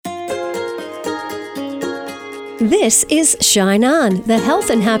This is Shine On, the health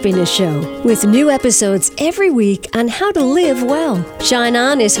and happiness show, with new episodes every week on how to live well. Shine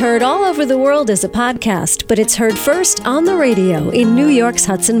On is heard all over the world as a podcast, but it's heard first on the radio in New York's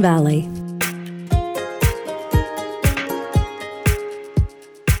Hudson Valley.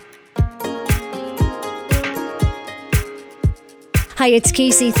 Hi, it's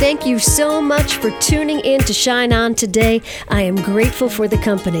Casey. Thank you so much for tuning in to Shine On today. I am grateful for the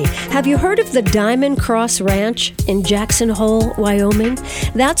company. Have you heard of the Diamond Cross Ranch in Jackson Hole, Wyoming?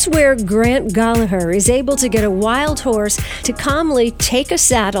 That's where Grant Gallagher is able to get a wild horse to calmly take a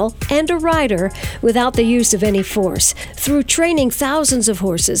saddle and a rider without the use of any force. Through training thousands of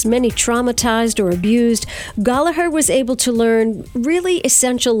horses, many traumatized or abused, Gallagher was able to learn really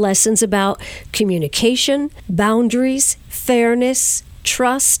essential lessons about communication, boundaries, fairness,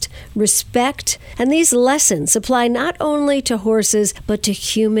 trust, respect, and these lessons apply not only to horses, but to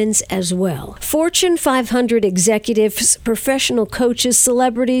humans as well. Fortune 500 executives, professional coaches,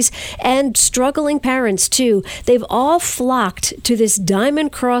 celebrities, and struggling parents too, they've all flocked to this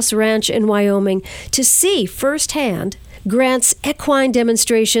Diamond Cross Ranch in Wyoming to see firsthand Grant's equine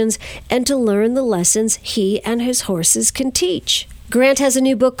demonstrations and to learn the lessons he and his horses can teach. Grant has a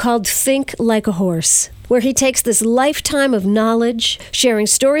new book called Think Like a Horse, where he takes this lifetime of knowledge, sharing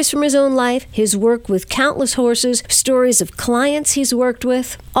stories from his own life, his work with countless horses, stories of clients he's worked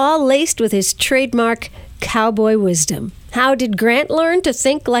with, all laced with his trademark cowboy wisdom. How did Grant learn to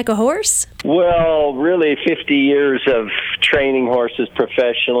think like a horse? Well, really 50 years of training horses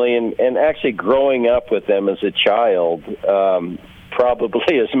professionally and actually growing up with them as a child,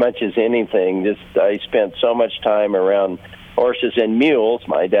 probably as much as anything. I spent so much time around horses and mules.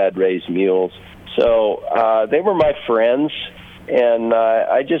 My dad raised mules. So they were my friends, and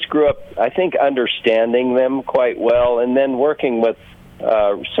I just grew up, I think, understanding them quite well, and then working with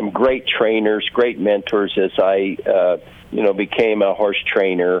some great trainers, great mentors as I, became a horse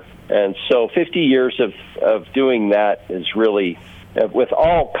trainer. And so 50 years of doing that is really, with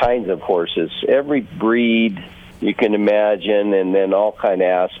all kinds of horses, every breed you can imagine, and then all kind of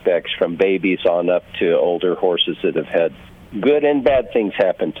aspects from babies on up to older horses that have had good and bad things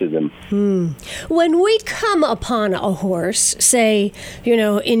happen to them. When we come upon a horse, say,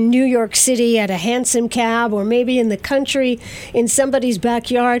 in New York City at a Hansom cab or maybe in the country in somebody's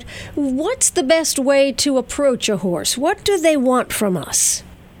backyard, what's the best way to approach a horse? What do they want from us?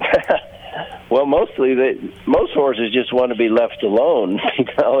 Well, most horses just want to be left alone. To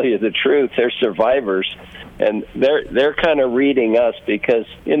tell you the truth, they're survivors. And they're kind of reading us because,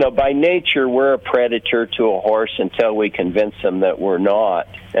 by nature, we're a predator to a horse until we convince them that we're not.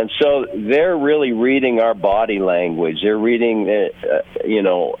 And so they're really reading our body language. They're reading,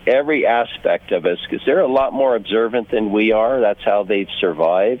 every aspect of us because they're a lot more observant than we are. That's how they've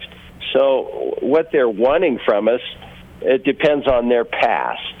survived. So what they're wanting from us, it depends on their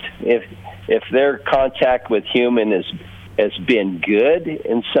past. If their contact with human has been good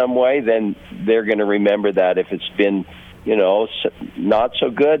in some way, then they're going to remember that. If it's been, not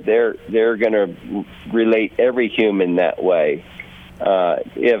so good, they're going to relate every human that way.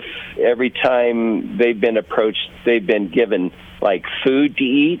 If every time they've been approached, they've been given like food to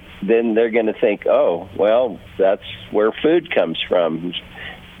eat, then they're going to think, oh, well, that's where food comes from.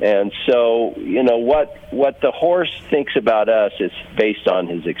 And so, what the horse thinks about us is based on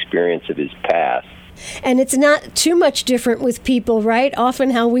his experience of his past. And it's not too much different with people, right?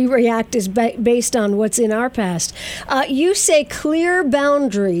 Often how we react is based on what's in our past. You say clear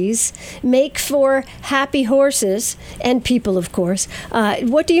boundaries make for happy horses and people, of course.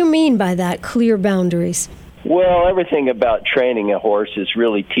 What do you mean by that, clear boundaries? Well, everything about training a horse is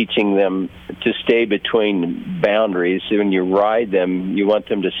really teaching them to stay between boundaries. When you ride them, you want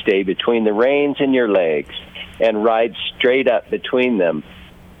them to stay between the reins and your legs and ride straight up between them.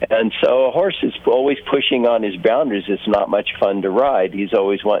 And so a horse is always pushing on his boundaries. It's not much fun to ride. He's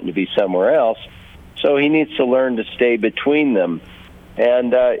always wanting to be somewhere else. So he needs to learn to stay between them.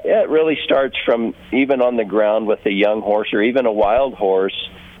 And it really starts from even on the ground with a young horse or even a wild horse.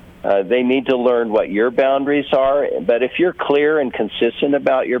 They need to learn what your boundaries are. But if you're clear and consistent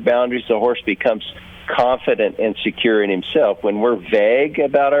about your boundaries, the horse becomes confident and secure in himself. When we're vague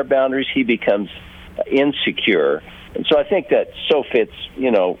about our boundaries, he becomes insecure. And so I think that so fits,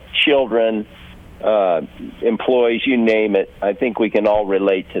 children, employees, you name it. I think we can all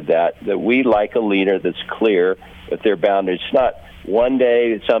relate to that we like a leader that's clear with their boundaries. It's not one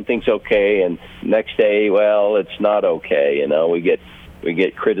day something's okay and next day, well, it's not okay. We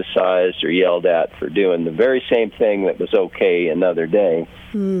get criticized or yelled at for doing the very same thing that was okay another day.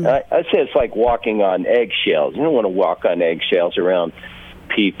 I say it's like walking on eggshells. You don't want to walk on eggshells around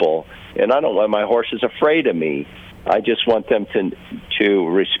people, and I don't want my horses afraid of me. I just want them to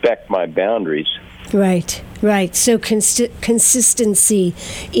respect my boundaries. Right. So consistency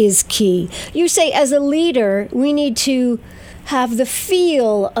is key. You say as a leader, we need to have the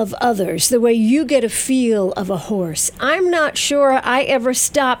feel of others, the way you get a feel of a horse. I'm not sure I ever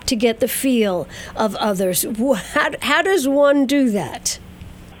stopped to get the feel of others. How does one do that?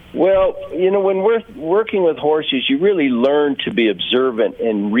 Well, when we're working with horses, you really learn to be observant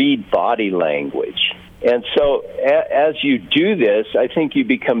and read body language. And so as you do this, I think you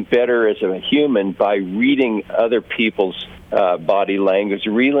become better as a human by reading other people's body language,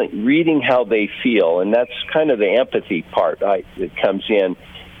 reading how they feel. And that's kind of the empathy part that comes in.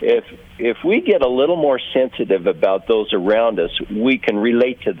 If we get a little more sensitive about those around us, we can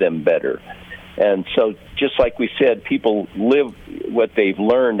relate to them better. And so just like we said, people live what they've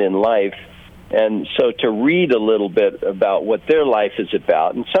learned in life. And so to read a little bit about what their life is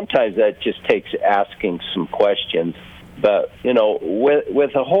about, and sometimes that just takes asking some questions. But,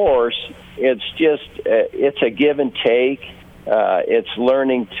 with a horse, it's just, it's a give and take. It's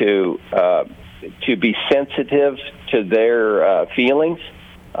learning to be sensitive to their feelings,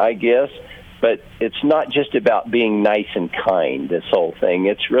 I guess. But it's not just about being nice and kind, this whole thing.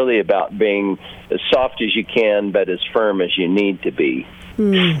 It's really about being as soft as you can, but as firm as you need to be.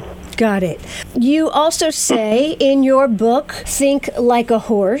 Got it. You also say in your book, Think Like a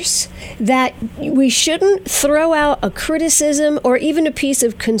Horse, that we shouldn't throw out a criticism or even a piece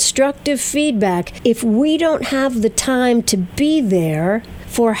of constructive feedback if we don't have the time to be there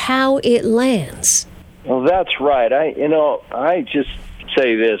for how it lands. Well, that's right. I just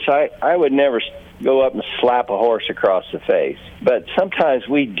say this. I would never go up and slap a horse across the face. But sometimes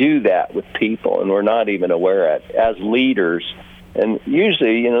we do that with people, and we're not even aware of it. As leaders, and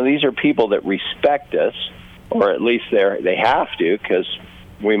usually, these are people that respect us, or at least they have to, because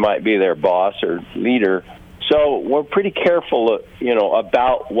we might be their boss or leader. So we're pretty careful,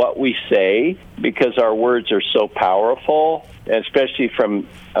 about what we say, because our words are so powerful, especially from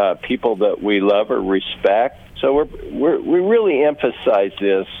people that we love or respect. So we really emphasize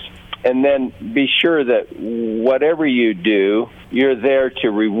this, and then be sure that whatever you do, you're there to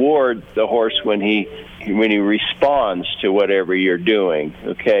reward the horse when he responds to whatever you're doing.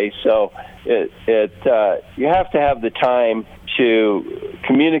 Okay, so you have to have the time to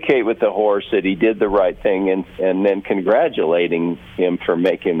communicate with the horse that he did the right thing, and then congratulating him for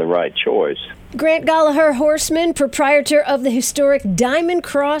making the right choice. Grant Gallagher, horseman, proprietor of the historic Diamond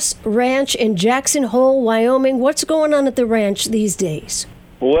Cross Ranch in Jackson Hole, Wyoming. What's going on at the ranch these days?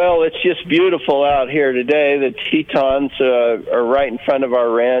 Well, it's just beautiful out here today. The Tetons are right in front of our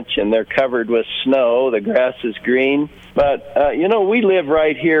ranch, and they're covered with snow. The grass is green. But, we live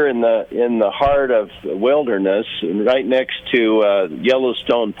right here in the heart of the wilderness, and right next to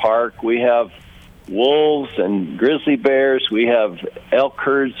Yellowstone Park. We have wolves and grizzly bears. We have elk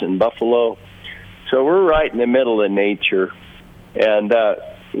herds and buffalo. So we're right in the middle of nature. And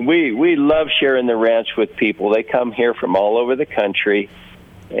we love sharing the ranch with people. They come here from all over the country.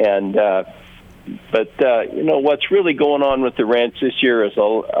 And what's really going on with the ranch this year is a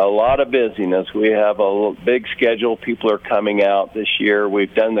lot of busyness. We have a big schedule. People are coming out this year.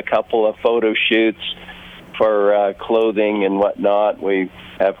 We've done a couple of photo shoots for clothing and whatnot. We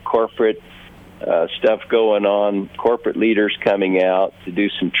have corporate stuff going on, corporate leaders coming out to do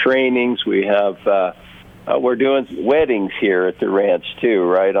some trainings. We have we're doing weddings here at the ranch too,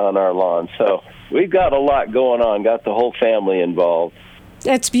 right on our lawn. So we've got a lot going on, got the whole family involved.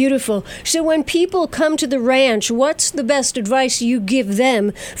 That's beautiful. So when people come to the ranch, what's the best advice you give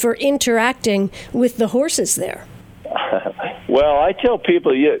them for interacting with the horses there? Well, I tell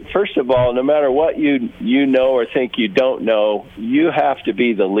people, first of all, no matter what you know or think you don't know, you have to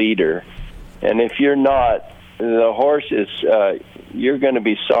be the leader. And if you're not, the horse is, you're going to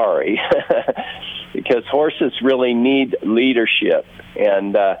be sorry. Because horses really need leadership,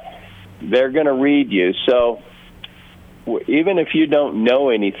 and they're going to read you. So even if you don't know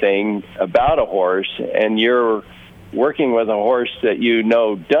anything about a horse and you're working with a horse that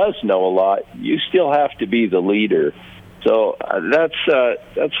does know a lot, you still have to be the leader. So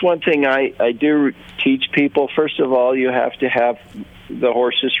that's one thing I do teach people. First of all, you have to have the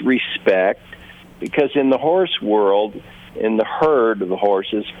horse's respect, because in the horse world, in the herd of the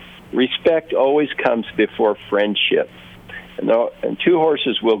horses, respect always comes before friendship. And two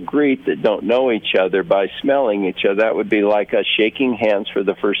horses will greet that don't know each other by smelling each other. That would be like us shaking hands for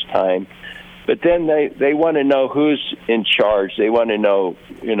the first time. But then they want to know who's in charge. They want to know,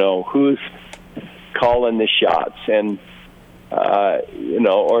 who's calling the shots. And,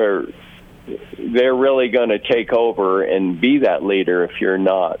 or they're really going to take over and be that leader if you're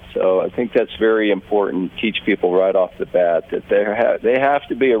not. So I think that's very important. Teach people right off the bat that they have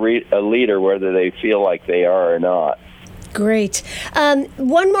to be a leader whether they feel like they are or not. Great.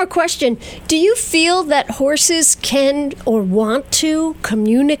 One more question. Do you feel that horses can or want to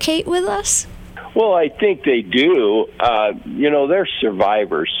communicate with us? Well, I think they do. They're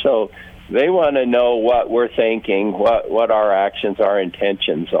survivors, so they want to know what we're thinking, what our actions, our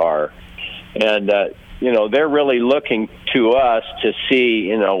intentions are. And, they're really looking to us to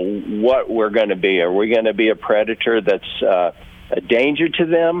see, what we're going to be. Are we going to be a predator that's a danger to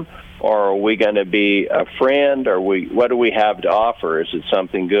them? Or are we going to be a friend? What do we have to offer? Is it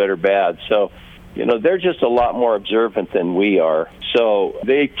something good or bad? So, they're just a lot more observant than we are. So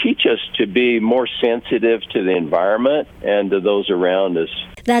they teach us to be more sensitive to the environment and to those around us.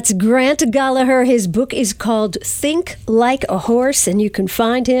 That's Grant Gallagher. His book is called Think Like a Horse, and you can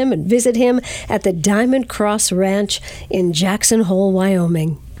find him and visit him at the Diamond Cross Ranch in Jackson Hole,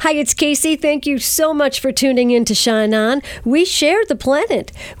 Wyoming. Hi, it's Casey. Thank you so much for tuning in to Shine On. We share the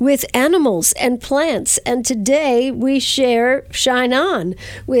planet with animals and plants, and today we share Shine On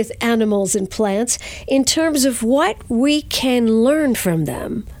with animals and plants in terms of what we can learn from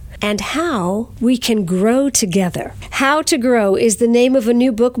them and how we can grow together. How to Grow is the name of a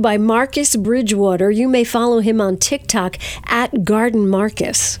new book by Marcus Bridgewater. You may follow him on TikTok at Garden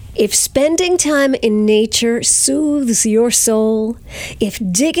Marcus. If spending time in nature soothes your soul, if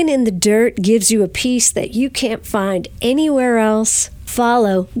digging in the dirt gives you a peace that you can't find anywhere else,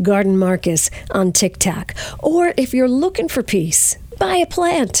 follow Garden Marcus on TikTok. Or if you're looking for peace, buy a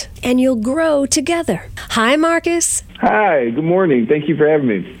plant and you'll grow together. Hi, Marcus. Hi, good morning. Thank you for having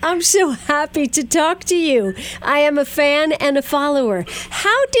me. I'm so happy to talk to you. I am a fan and a follower.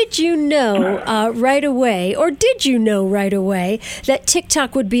 How did you know right away, or did you know right away, that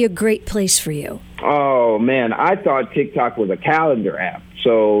TikTok would be a great place for you? Oh, man, I thought TikTok was a calendar app.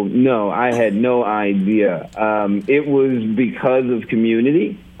 So, no, I had no idea. It was because of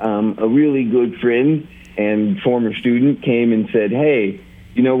community. A really good friend and former student came and said, hey,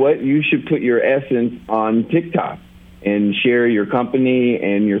 you know what? You should put your essence on TikTok and share your company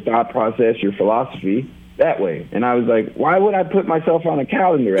and your thought process, your philosophy that way. And I was like, why would I put myself on a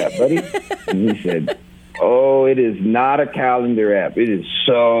calendar app, buddy? And he said, oh, it is not a calendar app. It is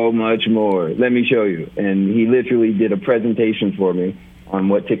so much more. Let me show you. And he literally did a presentation for me on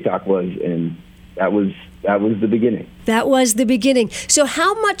what TikTok was, and that was the beginning. That was the beginning. So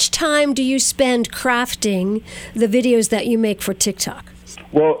how much time do you spend crafting the videos that you make for TikTok?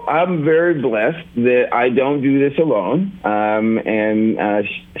 Well, I'm very blessed that I don't do this alone.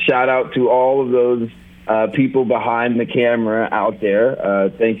 Shout out to all of those people behind the camera out there.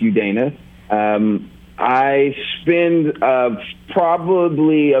 Thank you, Dana. I spend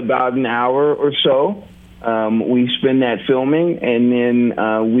probably about an hour or so. We spend that filming, and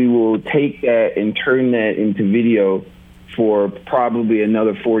then we will take that and turn that into video for probably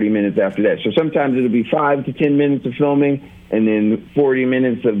another 40 minutes after that. So sometimes it'll be 5 to 10 minutes of filming, and then 40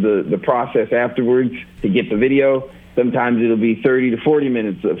 minutes of the process afterwards to get the video. Sometimes it'll be 30 to 40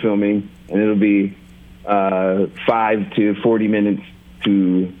 minutes of filming, and it'll be 5 to 40 minutes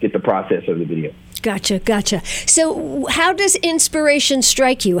to get the process of the video. Gotcha. So how does inspiration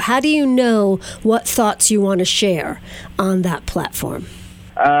strike you? How do you know what thoughts you want to share on that platform?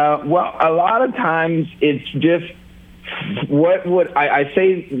 Well, a lot of times it's just I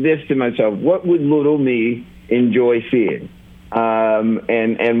say this to myself, what would little me enjoy seeing?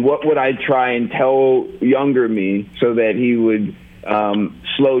 And what would I try and tell younger me so that he would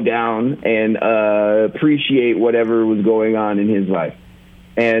slow down and appreciate whatever was going on in his life?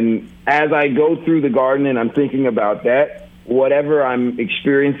 And as I go through the garden and I'm thinking about that, whatever I'm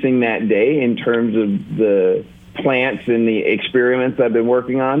experiencing that day in terms of the plants and the experiments I've been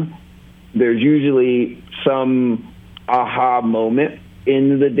working on, there's usually some aha moment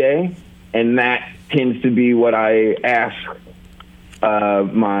in the day, and that tends to be what I ask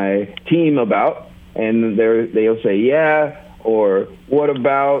my team about, and they'll say, yeah, or what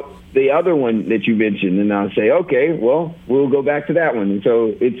about the other one that you mentioned? And I'll say, okay, well, we'll go back to that one. And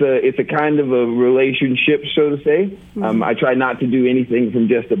so it's a kind of a relationship, so to say. Mm-hmm. I try not to do anything from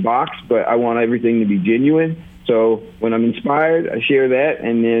just a box, but I want everything to be genuine. So when I'm inspired, I share that,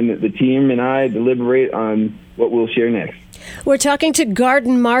 and then the team and I deliberate on what we'll share next. We're talking to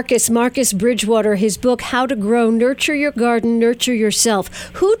Garden Marcus Bridgewater, his book, How to Grow, Nurture Your Garden, Nurture Yourself.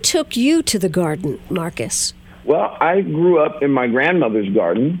 Who took you to the garden, Marcus? Well, I grew up in my grandmother's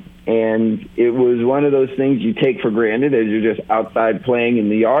garden, and it was one of those things you take for granted as you're just outside playing in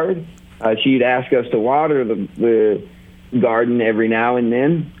the yard. She'd ask us to water the garden every now and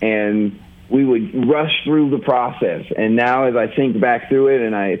then, and we would rush through the process. And now as I think back through it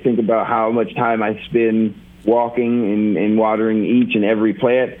and I think about how much time I spend walking and watering each and every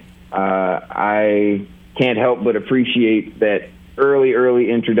plant, I can't help but appreciate that early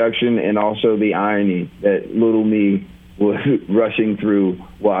introduction and also the irony that little me was rushing through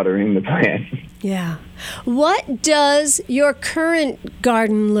watering the plant. Yeah. What does your current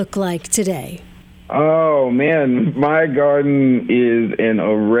garden look like today? Oh, man, my garden is an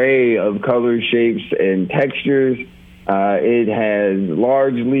array of colors, shapes, and textures. It has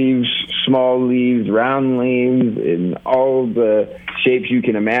large leaves, small leaves, round leaves, and all the shapes you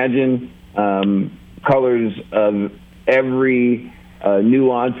can imagine. Colors of every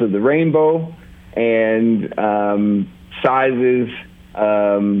nuance of the rainbow, and sizes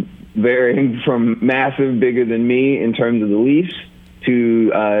varying from massive, bigger than me in terms of the leaves,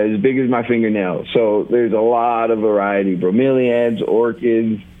 to as big as my fingernail. So there's a lot of variety: bromeliads,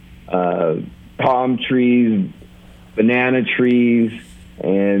 orchids, palm trees, banana trees,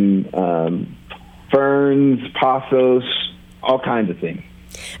 and ferns, pothos, all kinds of things.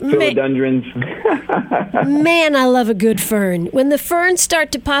 Philodendrons. Man, I love a good fern. When the ferns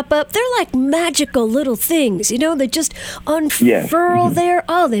start to pop up, they're like magical little things. You know, they just unfurl there.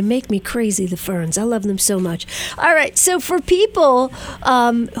 Oh, they make me crazy, the ferns. I love them so much. All right, so for people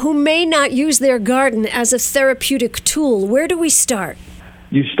who may not use their garden as a therapeutic tool, where do we start?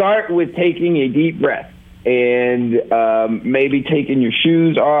 You start with taking a deep breath and maybe taking your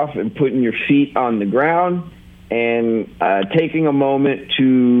shoes off and putting your feet on the ground, and taking a moment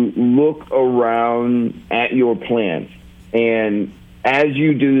to look around at your plants. And as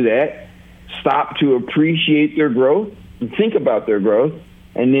you do that, stop to appreciate their growth and think about their growth,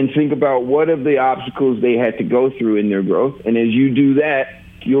 and then think about what are the obstacles they had to go through in their growth. And as you do that,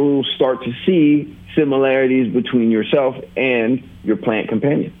 you'll start to see similarities between yourself and your plant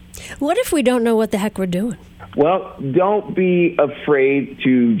companion. What if we don't know what the heck we're doing? Well, don't be afraid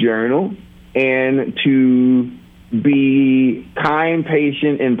to journal and to be kind,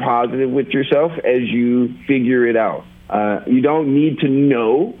 patient, and positive with yourself as you figure it out. You don't need to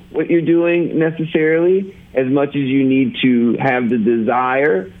know what you're doing necessarily as much as you need to have the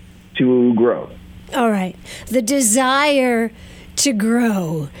desire to grow. All right. The desire to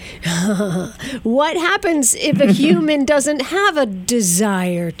grow. What happens if a human doesn't have a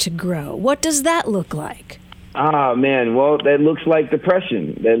desire to grow? What does that look like? Ah, man, well, that looks like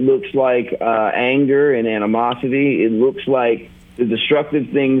depression. That looks like anger and animosity. It looks like the destructive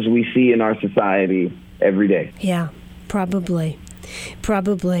things we see in our society every day. Yeah, probably.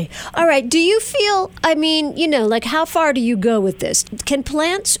 All right, do you feel, like how far do you go with this? Can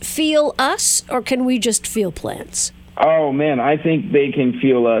plants feel us, or can we just feel plants? Oh, man, I think they can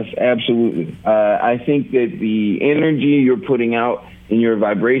feel us, absolutely. I think that the energy you're putting out in your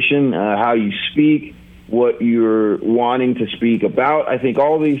vibration, how you speak, what you're wanting to speak about, I think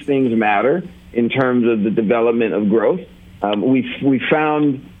all these things matter in terms of the development of growth. We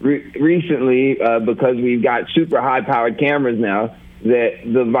found recently, because we've got super high-powered cameras now, that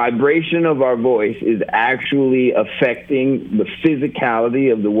the vibration of our voice is actually affecting the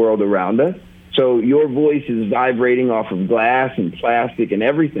physicality of the world around us. So your voice is vibrating off of glass and plastic and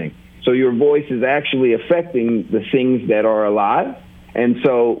everything. So your voice is actually affecting the things that are alive. And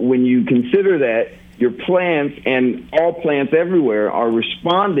so when you consider that, your plants and all plants everywhere are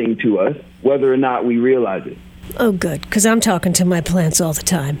responding to us, whether or not we realize it. Oh, good, because I'm talking to my plants all the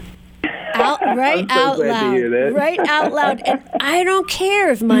time. Right out loud. And I don't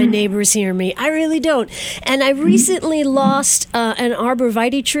care if my neighbors hear me. I really don't. And I recently lost an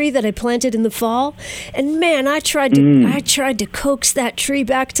arborvitae tree that I planted in the fall. And man, I tried to coax that tree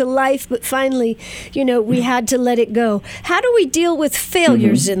back to life, but finally, we had to let it go. How do we deal with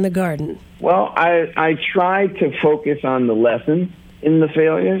failures in the garden? Well, I try to focus on the lesson in the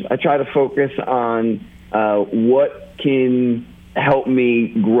failures. I try to focus on what can help me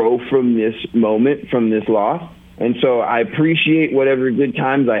grow from this moment, from this loss. And so I appreciate whatever good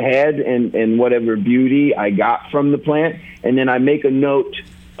times I had and whatever beauty I got from the plant. And then I make a note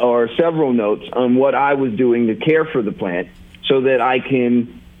or several notes on what I was doing to care for the plant so that I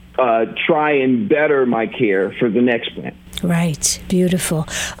can try and better my care for the next plant. Right. Beautiful.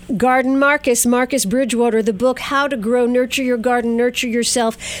 Garden Marcus Bridgewater, the book, How to Grow, Nurture Your Garden, Nurture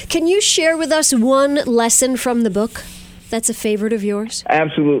Yourself. Can you share with us one lesson from the book that's a favorite of yours?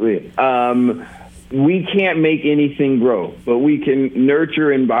 Absolutely. We can't make anything grow, but we can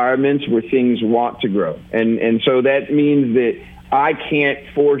nurture environments where things want to grow. And so that means that I can't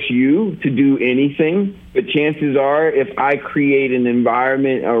force you to do anything, but chances are if I create an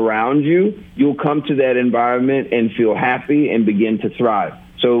environment around you, you'll come to that environment and feel happy and begin to thrive.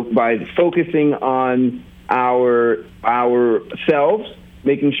 So by focusing on ourselves,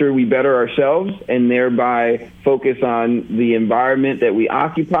 making sure we better ourselves, and thereby focus on the environment that we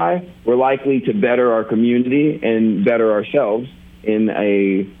occupy, we're likely to better our community and better ourselves in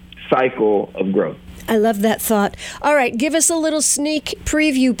a cycle of growth. I love that thought. All right, give us a little sneak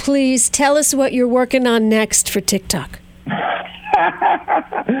preview, please. Tell us what you're working on next for TikTok.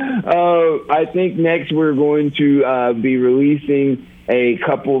 I think next we're going to be releasing a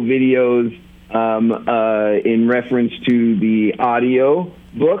couple videos in reference to the audio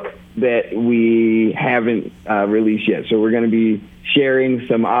book that we haven't released yet. So we're going to be sharing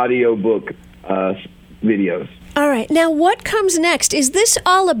some audio book videos. All right. Now, what comes next? Is this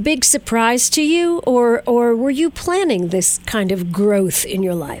all a big surprise to you, or were you planning this kind of growth in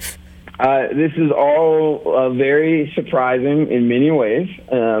your life? This is all very surprising in many ways,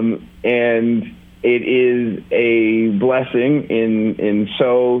 and it is a blessing in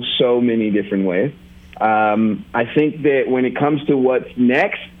so many different ways. I think that when it comes to what's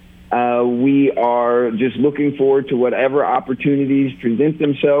next, we are just looking forward to whatever opportunities present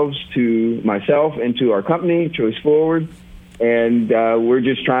themselves to myself and to our company, Choice Forward, and we're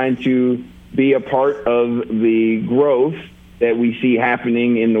just trying to be a part of the growth that we see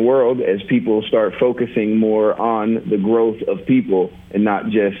happening in the world as people start focusing more on the growth of people and not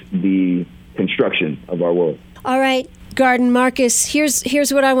just the construction of our world. All right, Garden Marcus,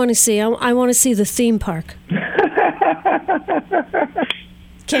 here's what I want to see. I want to see the theme park.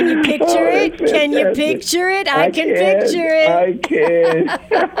 Can you picture it? Can you picture it? I can picture it. I can.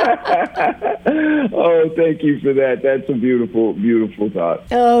 Oh, thank you for that. That's a beautiful, beautiful thought.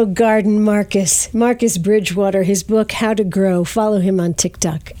 Oh, Garden Marcus. Marcus Bridgewater, his book, How to Grow. Follow him on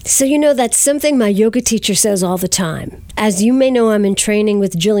TikTok. So, that's something my yoga teacher says all the time. As you may know, I'm in training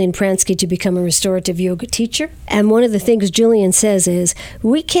with Jillian Pransky to become a restorative yoga teacher. And one of the things Jillian says is,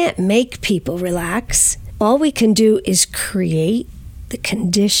 we can't make people relax. All we can do is create the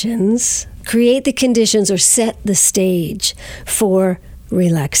conditions or set the stage for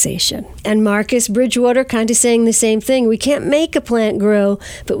relaxation. And Marcus Bridgewater kind of saying the same thing. We can't make a plant grow,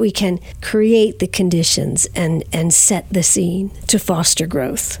 but we can create the conditions and set the scene to foster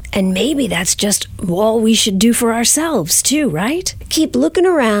growth. And maybe that's just all we should do for ourselves too, right? Keep looking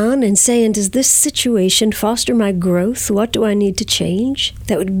around and saying, does this situation foster my growth? What do I need to change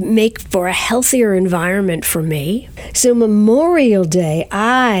that would make for a healthier environment for me? So Memorial Day,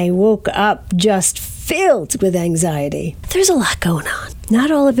 I woke up just filled with anxiety. There's a lot going on.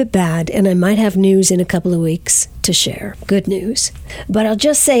 Not all of it bad, and I might have news in a couple of weeks to share. Good news. But I'll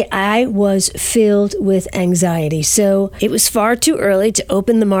just say I was filled with anxiety. So it was far too early to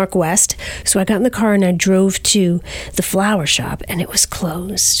open the Mark West. So I got in the car and I drove to the flower shop, and it was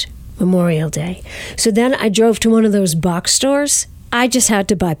closed. Memorial Day. So then I drove to one of those box stores. I just had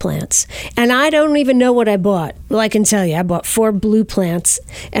to buy plants. And I don't even know what I bought. Well, I can tell you, I bought 4 blue plants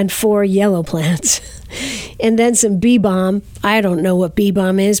and 4 yellow plants. And then some bee balm. I don't know what bee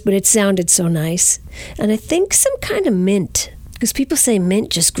balm is, but it sounded so nice. And I think some kind of mint. Because people say mint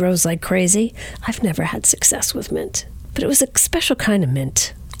just grows like crazy. I've never had success with mint. But it was a special kind of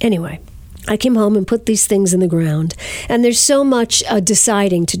mint. Anyway, I came home and put these things in the ground, and there's so much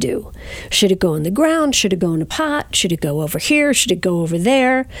deciding to do. Should it go in the ground? Should it go in a pot? Should it go over here? Should it go over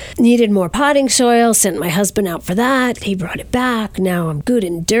there? Needed more potting soil, sent my husband out for that. He brought it back. Now I'm good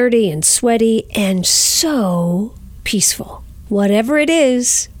and dirty and sweaty and so peaceful. Whatever it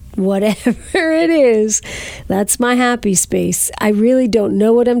is, that's my happy space. I really don't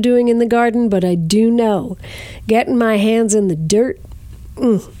know what I'm doing in the garden, but I do know getting my hands in the dirt,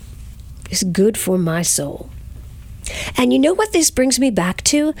 is good for my soul. And you know what this brings me back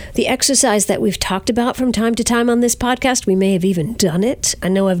to? The exercise that we've talked about from time to time on this podcast. We may have even done it. I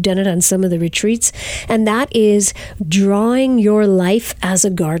know I've done it on some of the retreats. And that is drawing your life as a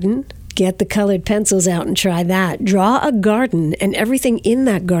garden. Get the colored pencils out and try that. Draw a garden, and everything in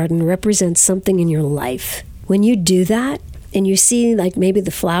that garden represents something in your life. When you do that, and you see like maybe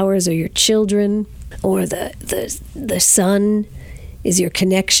the flowers are your children, or the sun is your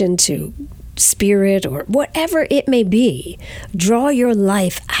connection to spirit, or whatever it may be, draw your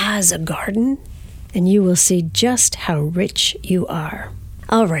life as a garden, and you will see just how rich you are.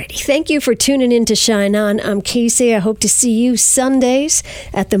 Alrighty, thank you for tuning in to Shine On. I'm Casey. I hope to see you Sundays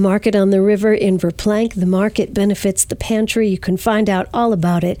at the Market on the River in Verplanck. The market benefits the pantry. You can find out all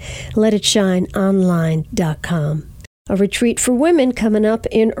about it. LetItShineOnline.com. A retreat for women coming up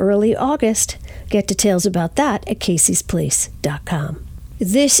in early August. Get details about that at Casey'sPlace.com.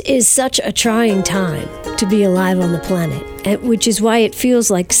 This is such a trying time to be alive on the planet, which is why it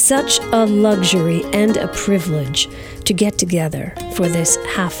feels like such a luxury and a privilege to get together for this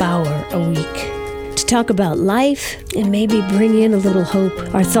half hour a week to talk about life and maybe bring in a little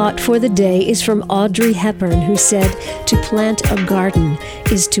hope. Our thought for the day is from Audrey Hepburn, who said, "To plant a garden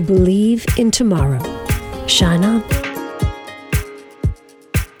is to believe in tomorrow." Shine on.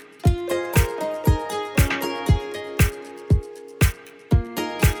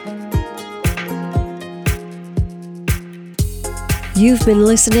 You've been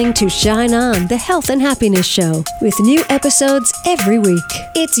listening to Shine On, the Health and Happiness Show, with new episodes every week.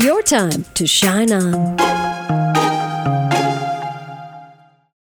 It's your time to shine on.